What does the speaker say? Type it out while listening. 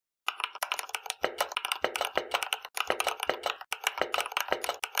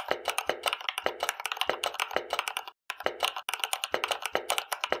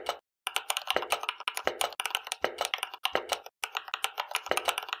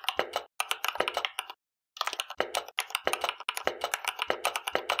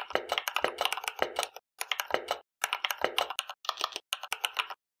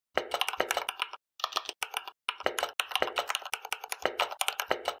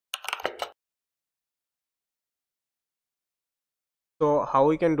So how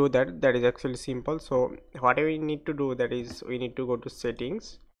we can do that, that is actually simple. So what we need to do, that is we need to go to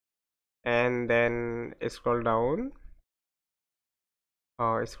settings and then scroll down,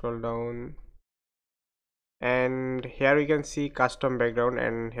 and here we can see custom background,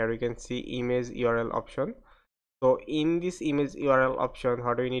 and here we can see image URL option. So in this image URL option,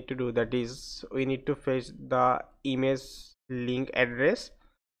 what we need to do, that is we need to fetch the image link address,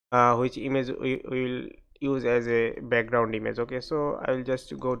 which image we will use as a background image. Okay, so I will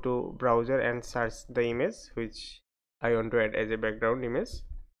just go to browser and search the image which I want to add as a background image.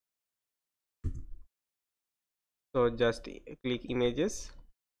 So just click images,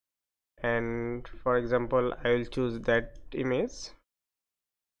 and for example I will choose that image,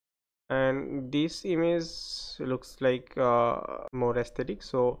 and this image looks like more aesthetic.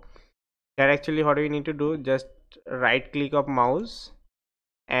 So here actually what we need to do, just right click of mouse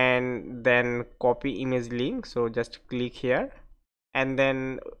and then copy image link. So just click here, and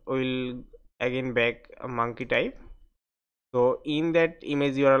then we'll again back a Monkeytype. So in that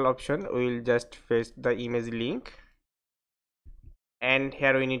image URL option, we will just paste the image link, and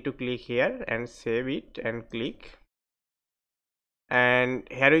here we need to click here and save it and click. And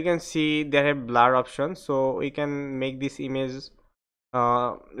here we can see there have blur option, so we can make this image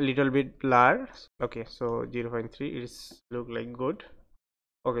little bit blur. Okay, so 0.3 is look like good.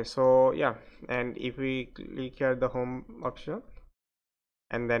 Okay, so yeah, and if we click here the home option,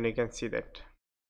 and then you can see that